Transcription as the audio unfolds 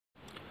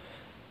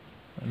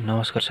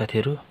नमस्कार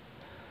साथीहरु,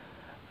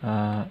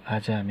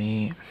 आज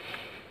हामी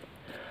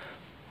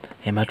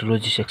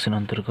हेमाटोलोजी सेक्सन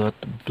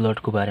अन्तर्गत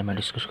ब्लडको बारेमा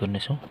डिस्कस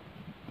गर्नेछौं।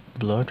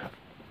 ब्लड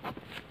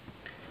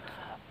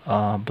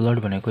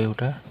भनेको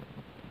एउटा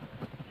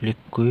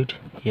लिक्विड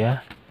या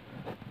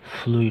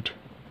फ्लुइड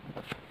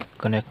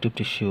कनेक्टिभ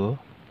टिस्यु हो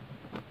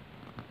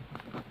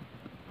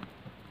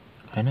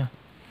हैन।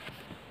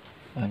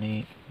 अनि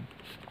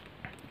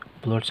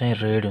ब्लड चाहिँ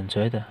रेड हुन्छ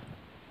है त।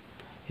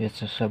 यो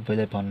चाहिँ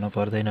सबैलाई भन्नु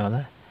पर्दैन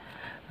होला।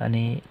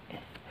 अनि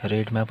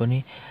रेडमा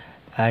पनि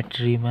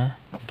आर्टरीमा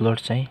ब्लड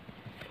चाहिँ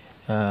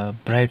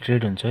ब्राइट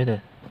रेड हुन्छ है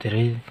त।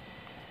 धेरै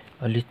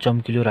अलि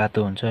चम्किलो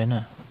रातो हुन्छ हैन,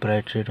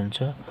 ब्राइट रेड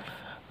हुन्छ।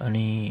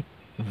 अनि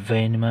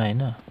भेनमा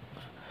हैन,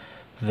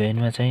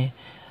 भेनमा चाहिँ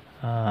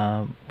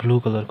ब्लू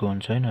कलरको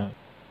हुन्छ हैन।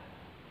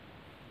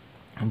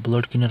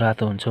 ब्लड किन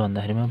रातो हुन्छ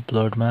भन्दाखेरिमा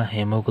ब्लडमा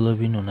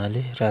हेमोग्लोबिन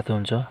हुनाले रातो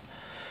हुन्छ।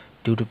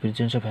 Due to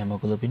presence of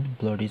haemoglobin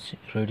blood is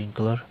red in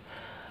colour.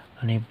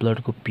 अनि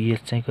ब्लडको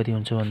पीएच चाहिँ कति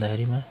हुन्छ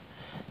भन्दाखेरिमा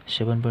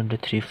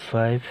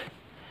 7.35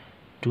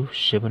 to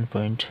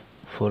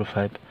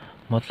 7.45,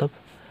 मतलब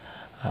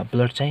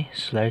ब्लड चाहिँ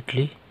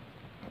स्लाइटली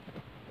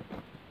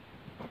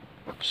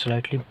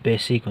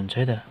बेसिक हुन्छ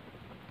है त,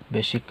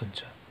 बेसिक हुन्छ।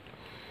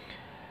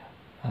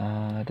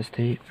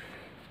 त्यस्तै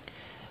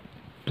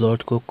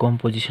ब्लडको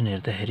कम्पोजिसन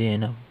हेर्दाखेरि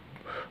हैन,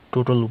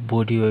 टोटल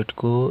बडी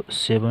वेटको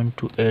 7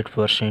 to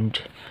 8%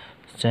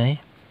 चाहिँ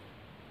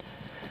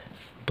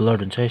ब्लड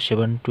हुन्छ है।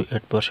 7 to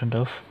 8%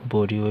 of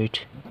body weight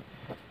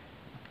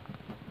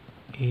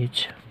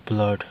is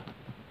blood.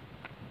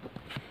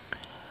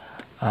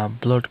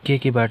 Blood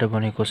के बाट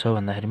बनेको छ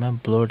भन्दाखेरिमा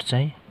ब्लड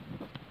चाहिँ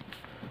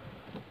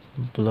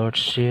ब्लड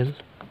सेल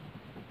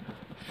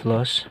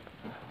प्लस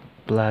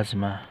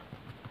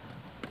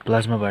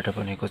प्लाज्माबाट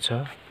बनेको छ।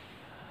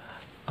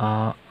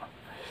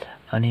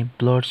 अनि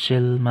ब्लड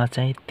सेलमा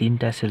चाहिँ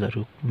तीनटा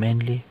सेलहरु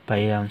मेनली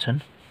पाइएका हुन्छन्।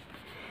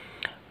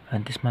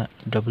 अनि त्यसमा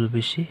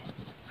डब्ल्युबीसी,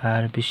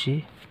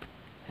 आरबीसी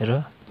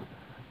र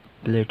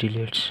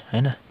प्लेटिलेट्स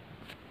हैन।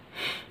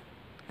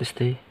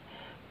 त्यस्तै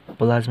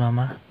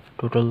प्लाज्मामा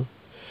टोटल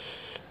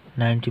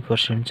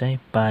 90% चाहिँ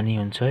पानी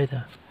हुन्छ है त।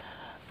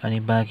 अनि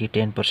बाँकी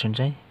 10%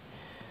 चाहिँ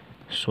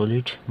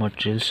सोलिड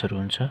मटेरियल्सहरु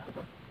हुन्छ।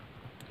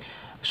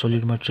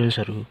 सोलिड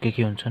मटेरियल्सहरु के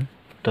हुन्छन्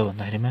त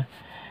भन्दाखेरिमा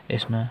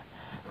यसमा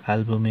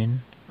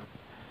एल्बुमिन,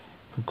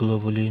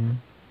 ग्लोबुलिन,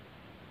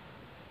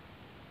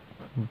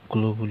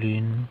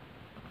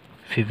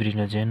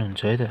 फिब्रिनोजेन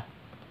हुन्छ है त।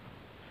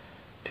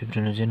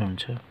 फिब्रिनोजेन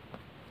हुन्छ।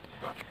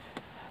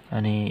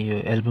 अनि यो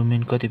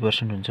एल्बुमिन कति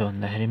 % हुन्छ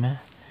भन्दाखेरिमा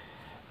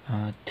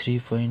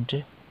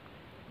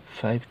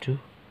 3.5 to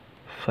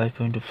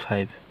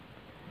 5.5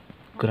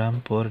 ग्राम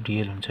पर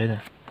डीएल हुन्छ है त।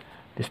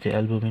 त्यस्तै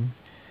एल्बुमिन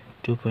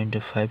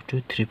 2.5 to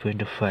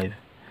 3.5।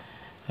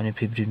 अनि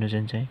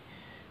फिब्रिनोजेन चाहिँ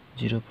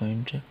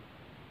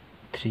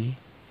 0.3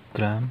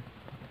 ग्राम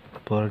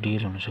पर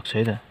डीएल हुन सक्छ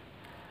है त।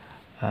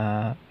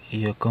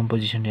 यो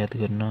कम्पोजिसन याद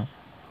गर्न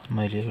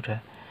मैले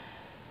एउटा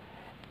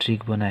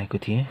ट्रिक बनाएको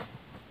थिएँ।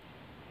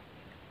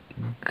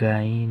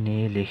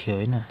 गाइने लेख्यो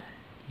हैन,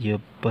 यो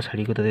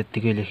पछाडीको त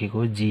त्यतिकै लेखेको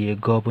हो। जी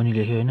ग पनि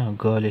लेख्यो हैन,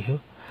 ग लेख्यो।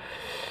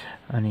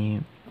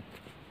 अनि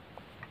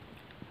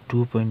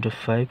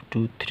 2.5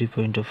 to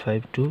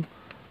 3.5 to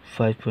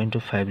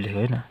 5.5 लेख्यो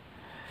हैन।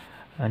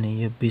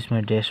 अनि यो बीचमा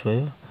ड्याश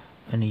भयो।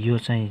 अनि यो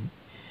चाहिँ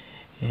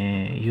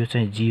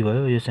जी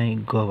भयो, यो चाहिँ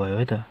ग भयो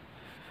है त।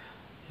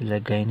 यसलाई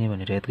गाइने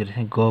भनेर याद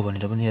गरेँ। ग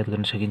भनेर पनि याद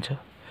गर्न सकिन्छ।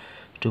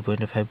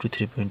 2.5 to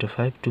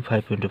 3.5 to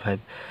 5.5।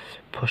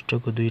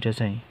 फर्स्टको दुईटा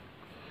चाहिँ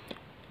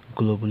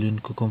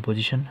ग्लोबुलिनको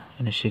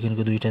कम्पोजिसन अनि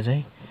सेकेन्डको दुईटा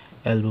चाहिँ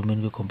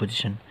एल्बुमिनको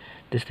कम्पोजिसन।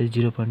 त्यस्तै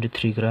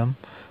 0.3 ग्राम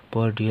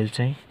पर डीएल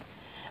चाहिँ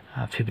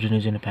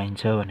फिब्रिनोजेन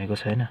पाइन्छ भनेको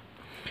छ हैन।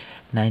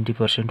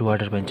 90%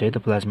 वाटर पाइन्छ है त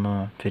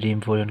प्लाज्मामा। फेरि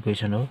इम्पोर्टेन्ट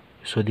क्वेशन हो,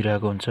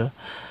 सोधिरहेको हुन्छ।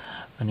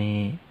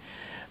 अनि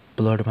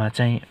ब्लडमा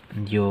चाहिँ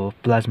यो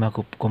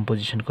प्लाज्माको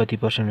कम्पोजिसन कति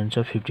 % हुन्छ?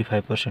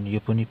 55%। यो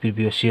पनि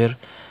प्रिभियस इयर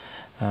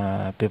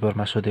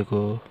पेपरमा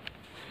सोधेको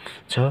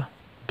छ।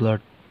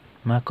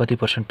 ब्लडमा कति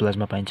 %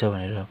 प्लाज्मा पाइन्छ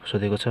भनेर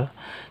सोधेको छ।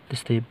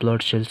 त्यस्तै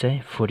ब्लड सेल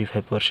चाहिँ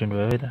 45%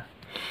 भयो है त।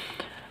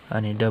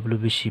 अनि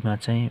डब्ल्युबीसी मा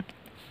चाहिँ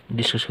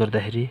डिस्कस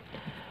गर्दाखेरि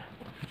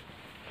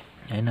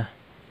हैन,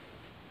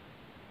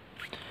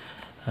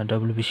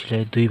 डब्ल्युबीसी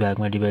लाई दुई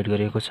भागमा डिभाइड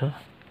गरिएको छ,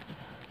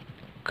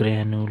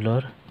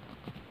 ग्रानुलर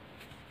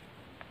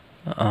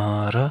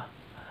र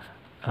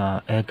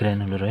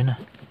एग्रानुलर हैन।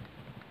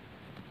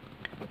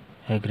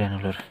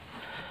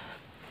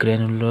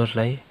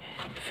 ग्रानुलरलाई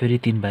फेरि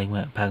तीन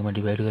भागमा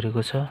डिभाइड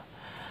गरेको छ,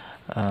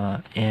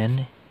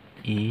 एन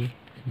ई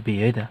बी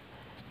है त।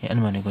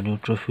 एन भनेको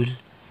न्यूट्रोफिल,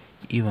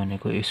 ई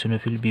भनेको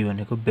एसिनोफिल, बी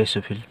भनेको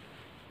बेसोफिल।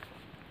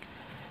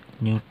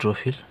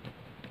 न्यूट्रोफिल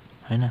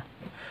हैन,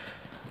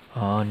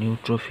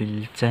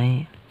 न्यूट्रोफिल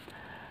चाहिँ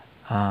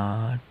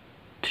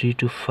 3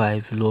 to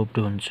 5 लोब्ड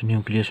हुन्छ,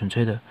 न्यूक्लियस हुन्छ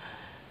है त।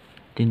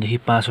 3 देखि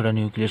 5 वटा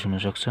न्यूक्लियस हुन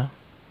सक्छ।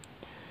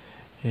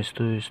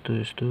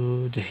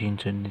 यस्तो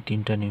देखिन्छ नि,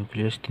 तीनटा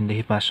न्यूक्लियस 3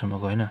 देखि 5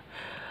 सम्मको हैन।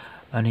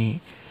 अनि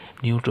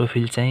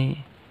न्यूट्रोफिल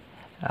चाहिँ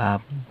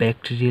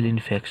ब्याक्टेरियल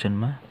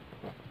इन्फेक्सनमा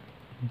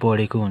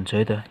बढेको हुन्छ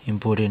है त।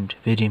 Important,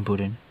 very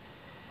important.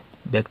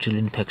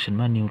 Bacterial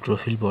इन्फेक्सनमा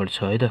neutrophil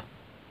बढ्छ है त।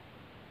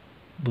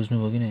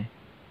 बुझ्नुभयो कि नै?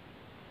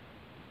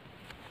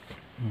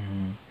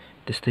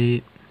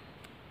 त्यस्तै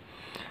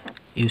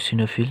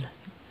इसिनोफिल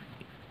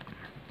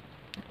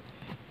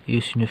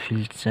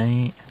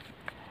चाहिँ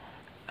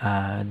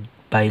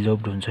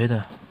बाइलोब्ड हुन्छ है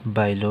त।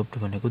 बाइलोब्ड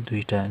भनेको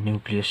दुईटा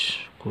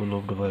न्युक्लियसको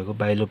लोब्ड भएको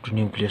बाइलोब्ड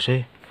न्युक्लियस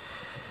है।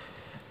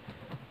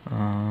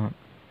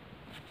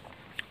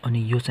 अनि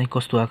यो चाहिँ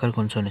कस्तो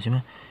आकारको हुन्छ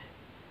भनेपछि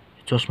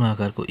चस्मा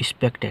आकारको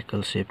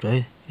स्पेक्ट्याकल सेप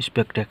है।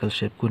 स्पेक्ट्याकल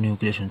सेपको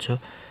न्युक्लियस हुन्छ,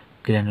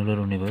 ग्रानुलर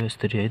हुने भयो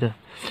यसरी है त।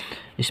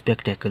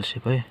 स्पेक्ट्याकल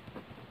सेप है।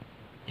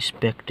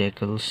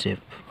 स्पेक्ट्याकल सेप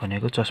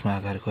भनेको चस्मा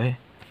आकारको है।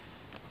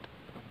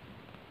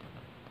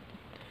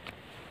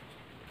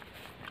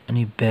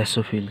 अनि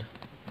बेसोफिल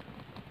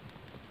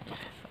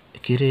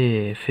के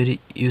अरे फेरि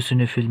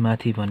इसिनोफिल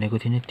माथि भनेको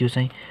थिएँ नि, त्यो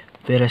चाहिँ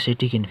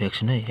प्यारासाइटिक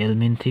इन्फेक्सन है।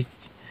 हेलमिन्थिक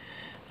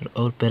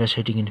और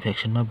प्यारासाइटिक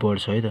इन्फेक्सनमा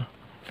बढ्छ है त।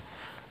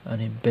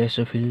 अनि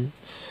बेसोफिलले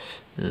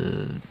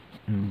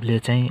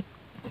चाहिँ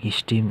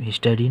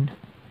हिस्टाडिन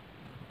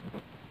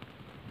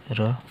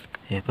र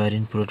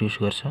हेपारिन प्रड्युस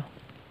गर्छ।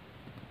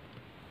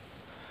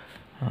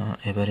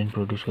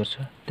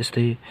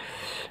 त्यस्तै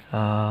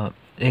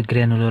एक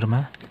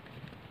ग्रानुलरमा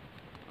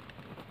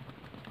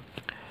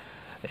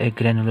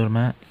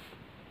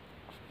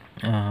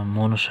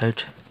मोनोसाइट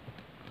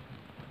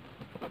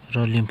र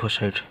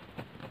लिम्फोसाइट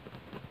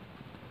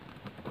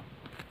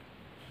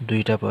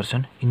दुईटा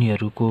पर्छन्।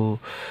 यिनीहरूको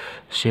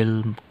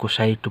सेलको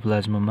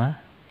साइटोप्लाज्ममा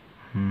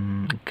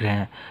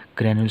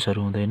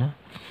ग्रानुल्सहरू हुँदैन।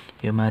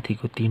 यो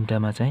माथिको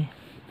तीनटामा चाहिँ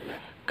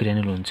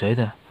ग्रानुल हुन्छ है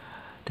त।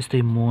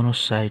 त्यस्तै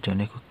मोनोसाइट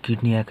भनेको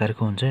किडनी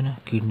आकारको हुन्छ हैन,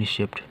 किडनी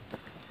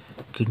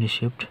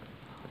सेप्ड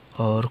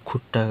और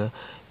खुट्टा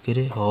के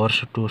अरे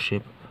हर्स टो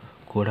सेप,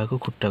 घोडाको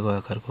खुट्टाको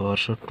आकारको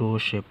हर्स टो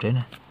सेप्ड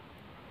हैन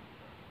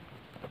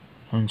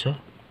हुन्छ।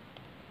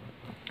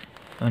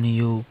 अनि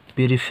यो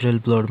पेरिफेरल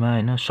ब्लडमा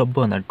हैन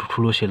सबभन्दा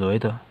ठुलो सेल हो है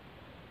त।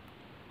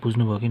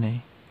 बुझ्नुभयो कि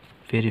नै?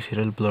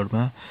 पेरिफेरल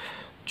ब्लडमा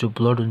जो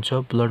ब्लड हुन्छ,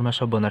 ब्लडमा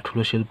सबभन्दा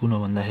ठुलो सेल कुन हो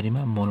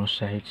भन्दाखेरिमा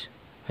मोनोसाइट्स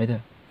है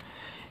त।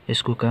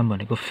 यसको काम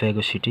भनेको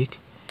फेगोसिटिक।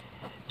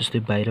 जस्तै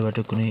बाहिरबाट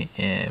कुनै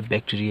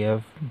ब्याक्टेरिया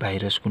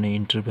भाइरस कुनै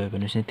इन्टर भयो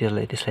भनेपछि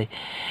त्यसलाई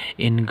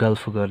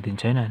इन्गल्फ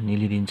गरिदिन्छ हैन,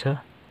 निलिदिन्छ।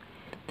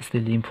 त्यस्तै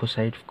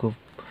लिम्फोसाइटको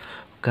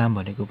काम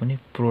भनेको पनि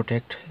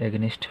प्रोटेक्ट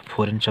एगेन्स्ट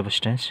फोरेन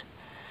सबस्टेन्स।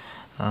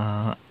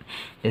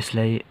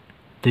 यसलाई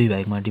दुई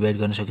भागमा डिभाइड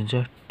गर्न सकिन्छ,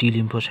 टी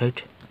लिम्फोसाइट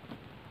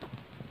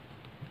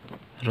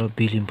र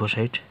बी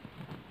लिम्फोसाइट।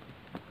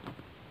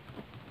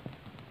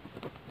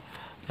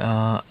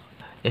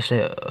 यसलाई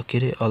के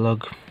अरे अलग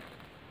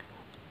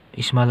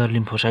स्मलर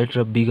लिम्फोसाइट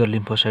र बिगर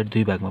लिम्फोसाइट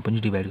दुई भागमा पनि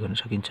डिभाइड गर्न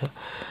सकिन्छ।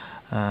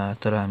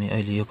 तर हामी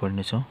अहिले यो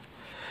पढ्नेछौँ,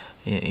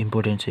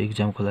 इम्पोर्टेन्ट छ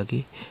इक्जामको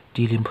लागि।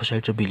 टी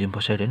लिम्फोसाइट र बी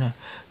लिम्फोसाइट हैन।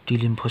 टी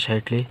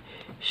लिम्फोसाइटले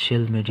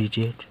सेल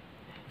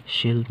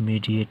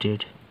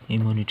मेडिएटेड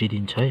इम्युनिटी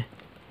दिन्छ है।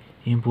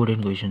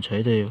 इम्पोर्टेन्ट क्वेसन छ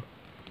है त यो,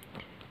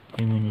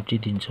 इम्युनिटी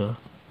दिन्छ।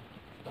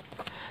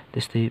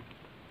 त्यस्तै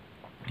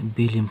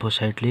बी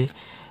लिम्फोसाइटले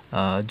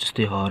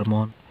जस्तै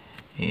हर्मोन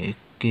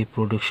के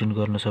प्रोडक्सन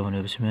गर्न छ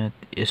भनेपछि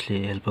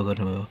यसले हेल्प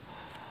गर्नुभयो,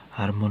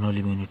 हार्मोनल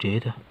इम्युनिटी है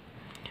त।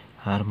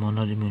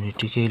 हार्मोनल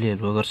इम्युनिटी केले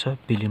हेल्प गर्छ?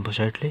 बी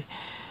लिम्फोसाइटले।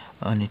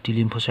 अनि टी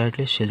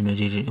लिम्फोसाइटले सेल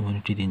मेडिएटेड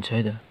इम्युनिटी दिन्छ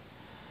है त।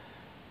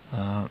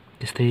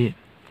 त्यस्तै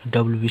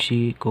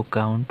डब्लुबिसी को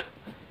काउन्ट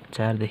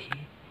 4 देखि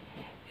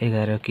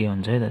 11 के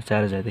हुन्छ है त।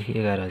 4000 देखि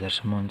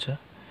 11000 हुन्छ।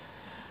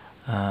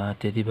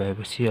 त्यति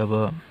भएपछि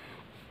अब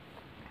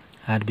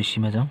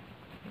आरबिसीमा जाउँ।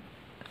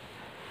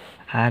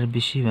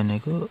 आरबिसी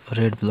भनेको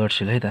रेड ब्लड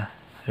सेल है त।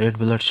 रेड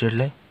ब्लड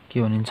सेललाई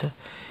के भनिन्छ?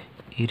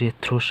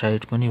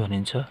 इरेथ्रोसाइट पनि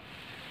भनिन्छ।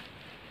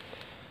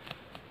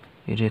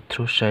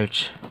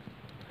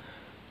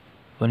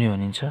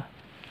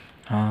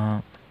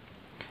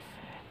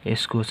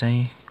 यसको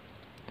चाहिँ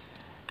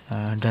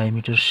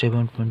डायमिटर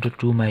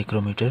 7.2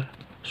 माइक्रोमिटर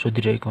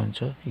सोधिरहेको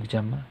हुन्छ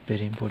इक्जाममा।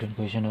 भेरी इम्पोर्टेन्ट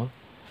क्वेसन हो।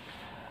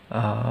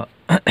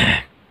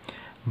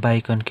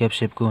 बाइकन्केभ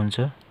सेपको हुन्छ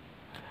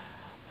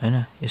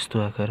हैन।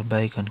 यस्तो आकार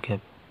बाइकन्केभ,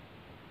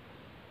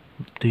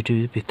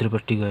 दुईटै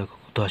भित्रपट्टि गएको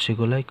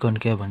धसेकोलाई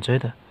कन्केभ भन्छ है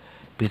त,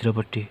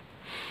 भित्रपट्टि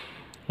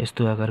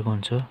यस्तो आकारको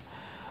हुन्छ।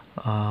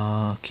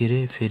 के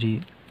अरे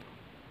फेरि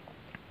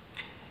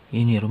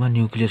यिनीहरूमा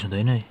न्युक्लियस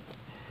हुँदैन है,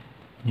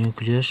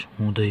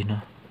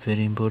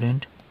 भेरी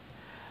इम्पोर्टेन्ट।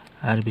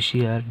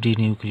 RBC are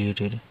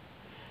डिन्युक्लिएटेड।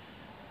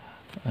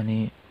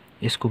 अनि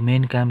यसको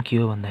मेन काम के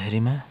हो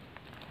भन्दाखेरिमा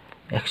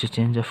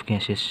एक्सचेन्ज अफ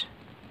ग्यासेस।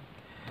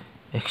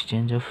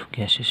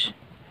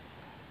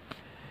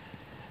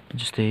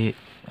 जस्तै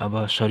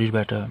अब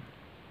शरीरबाट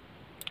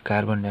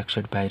कार्बन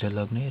डाइअक्साइड बाहिर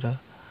लग्ने र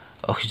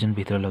अक्सिजन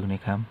भित्र लग्ने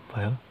काम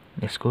भयो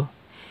यसको।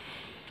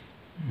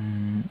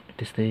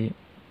 त्यस्तै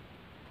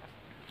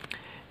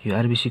यो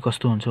आरबिसी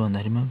कस्तो हुन्छ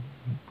भन्दाखेरिमा,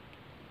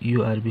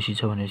 यो आरबिसी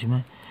छ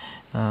भनेपछिमा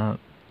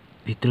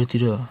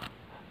भित्रतिर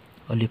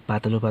अलि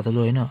पातलो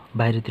हैन,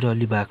 बाहिरतिर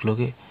अलि बाक्लो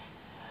के,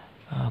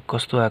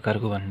 कस्तो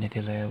आकारको भन्ने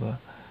त्यसलाई अब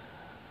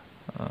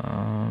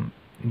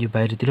यो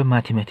बाहिरतिर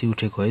माथि माथि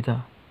उठेको है त,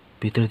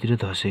 भित्रतिर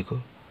धसेको।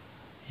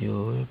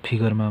 यो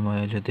फिगरमा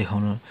मैले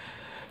देखाउन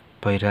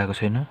भइरहेको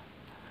छैन,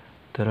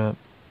 तर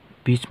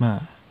बीचमा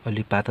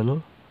अलि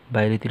पातलो,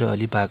 बाहिरतिर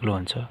अलि बाक्लो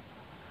हुन्छ।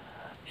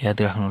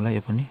 याद राख्नु होला,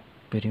 यो पनि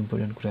भेरी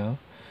इम्पोर्टेन्ट कुरा हो।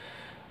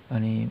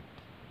 अनि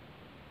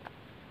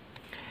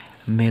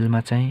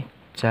मेलमा चाहिँ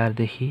 4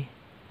 देखि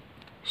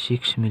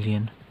 6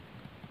 million,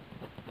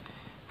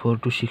 4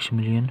 to 6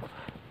 million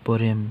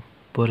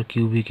per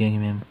cubic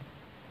MM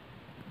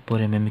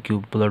per MM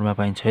cube ब्लडमा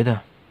पाइन्छ है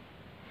त,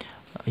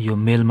 यो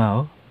मेलमा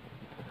हो।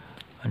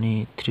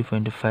 अनि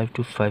 3.5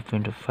 to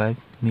 5.5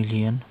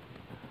 million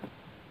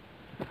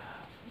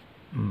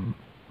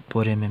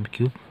per MM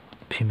cube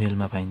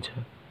फिमेलमा पाइन्छ।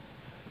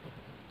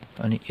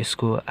 अनि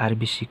यसको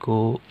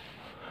आरबिसीको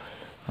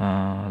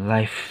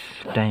लाइफ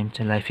टाइम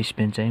चाहिँ, लाइफ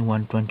स्पेन चाहिँ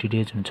 120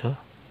 डेज हुन्छ।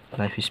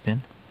 लाइफ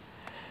स्पेन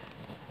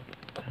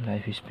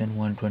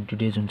 120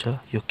 डेज हुन्छ।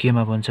 यो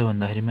केमा बन्छ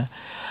भन्दाखेरिमा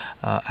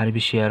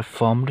RBC are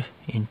firmed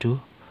into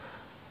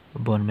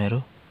bone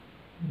marrow,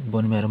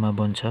 bone मेरोमा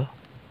बन्छ।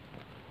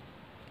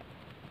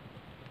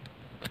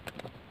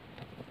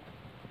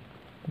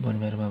 बोन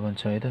मेरोमा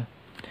बन्छ है त।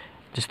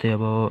 जस्तै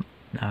अब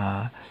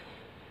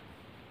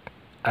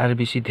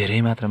आरबिसी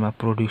धेरै मात्रामा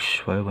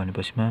प्रोड्युस भयो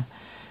भनेपछिमा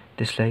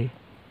त्यसलाई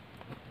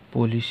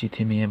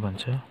पोलिसिथेमिया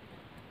भन्छ,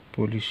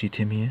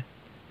 पोलिसिथेमिया।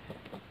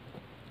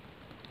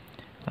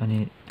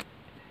 अनि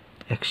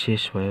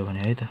एक्सेस भयो भने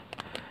है त।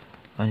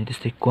 अनि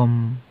त्यस्तै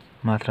कम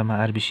मात्रामा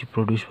आरबिसी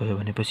प्रोड्युस भयो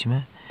भनेपछिमा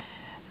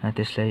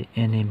त्यसलाई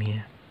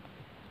एनेमिया,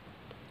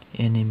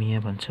 एनेमिया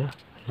भन्छ।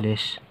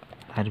 लेस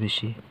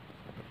आरबिसी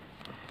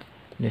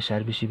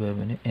भयो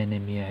भने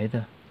एनेमिया है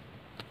त।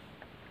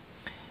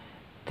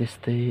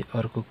 त्यस्तै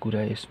अर्को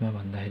कुरा यसमा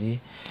भन्दाखेरि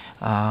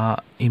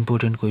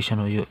इम्पोर्टेन्ट क्वेसन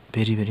हो यो,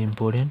 भेरी भेरी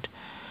इम्पोर्टेन्ट।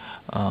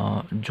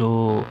 जो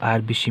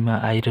आरबिसीमा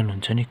आइरन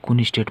हुन्छ नि,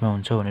 कुन स्टेटमा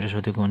हुन्छ भनेर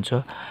सोधेको हुन्छ।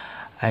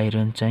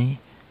 आइरन चाहिँ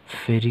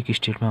फेरिक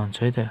स्टेटमा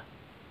हुन्छ है त,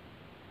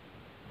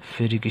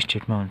 फेरिक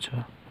स्टेटमा हुन्छ।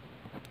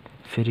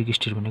 फेरिक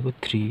स्टेट भनेको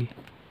 3,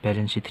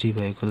 भ्यालेन्सी 3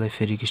 भएकोलाई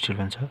फेरिक स्टेट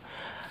भन्छ।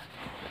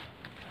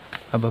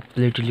 अब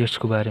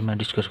प्लेटलेट्सको बारेमा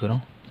डिस्कस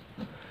गरौँ।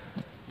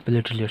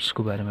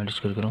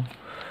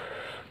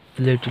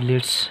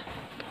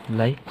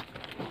 प्लेटलेट्सलाई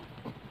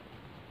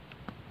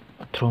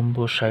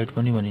थ्रोम्बोसाइट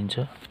पनि भनिन्छ,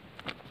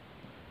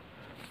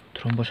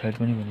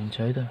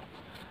 है त।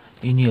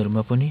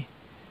 यिनीहरूमा पनि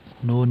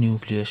नो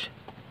न्युक्लियस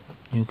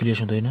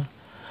हुँदैन।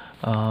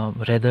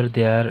 Rather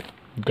they are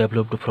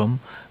developed from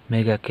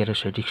mega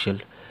क्यारोसाइटिक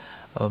sale.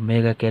 अब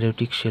मेगा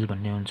क्यारोटिक सेल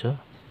भन्ने हुन्छ,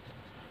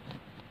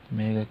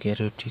 मेगा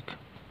क्यारोटिक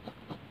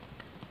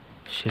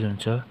सेल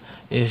हुन्छ।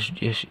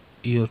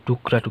 यो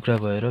टुक्रा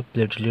भएर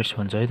प्लेटलेट्स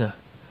भन्छ है त,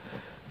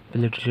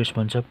 प्लेटलेट्स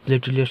भन्छ।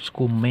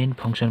 प्लेटलेट्सको मेन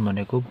फङ्सन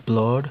भनेको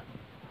ब्लड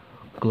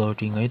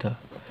क्लटिङ है त।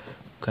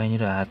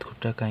 कहीँनिर हात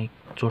खुट्टा कहीँ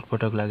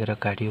चोटपटक लागेर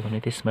काट्यो भने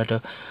त्यसबाट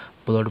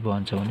ब्लड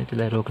बहन्छ भने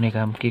त्यसलाई रोक्ने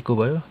काम के को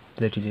भयो,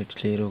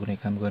 प्लेटलेट्सले रोक्ने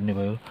काम गर्ने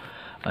भयो।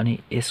 अनि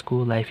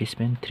यसको लाइफ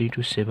स्पेन 3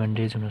 to 7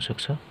 डेज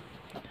हुनसक्छ।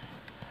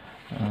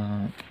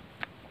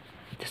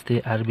 त्यस्तै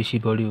आरबिसी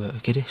बढी भयो,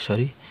 के अरे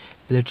सरी,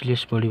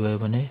 प्लेटलेट्स बढी भयो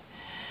भने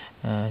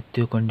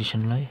त्यो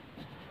कन्डिसनलाई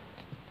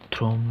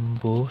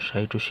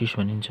थ्रोम्बोसाइटोसिस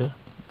भनिन्छ।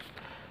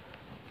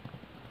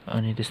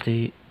 अनि त्यस्तै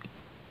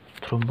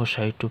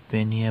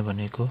थ्रोम्बोसाइटोपेनिया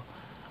भनेको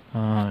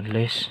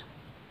लेस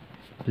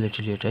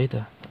प्लेटलेट है त।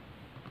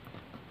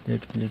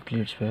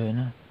 प्लेटलेट्स भयो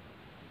होइन,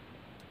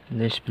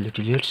 लेस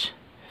प्लेटलेट्स,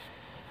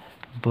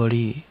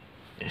 बढी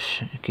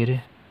के अरे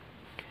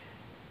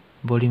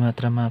बढी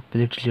मात्रामा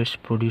प्लेटलेट्स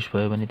प्रोड्युस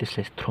भयो भने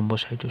त्यसलाई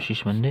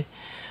थ्रोम्बोसाइटोसिस भन्ने।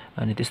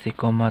 अनि त्यस्तै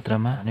कम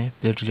मात्रामा भने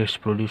प्लेटलेट्स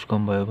प्रोड्युस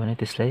कम भयो भने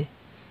त्यसलाई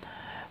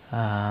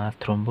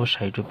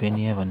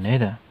थ्रोम्बोसाइटोपेनिया भन्ने है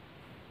त।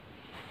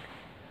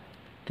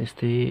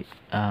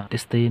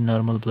 त्यस्तै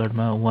नर्मल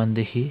ब्लडमा 1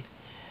 देखि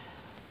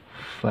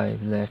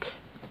 5 लाख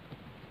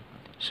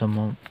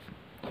सम्म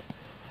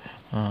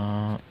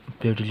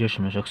प्लेटलेट्स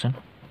हुन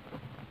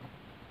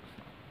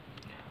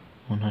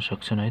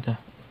सक्छन् है त।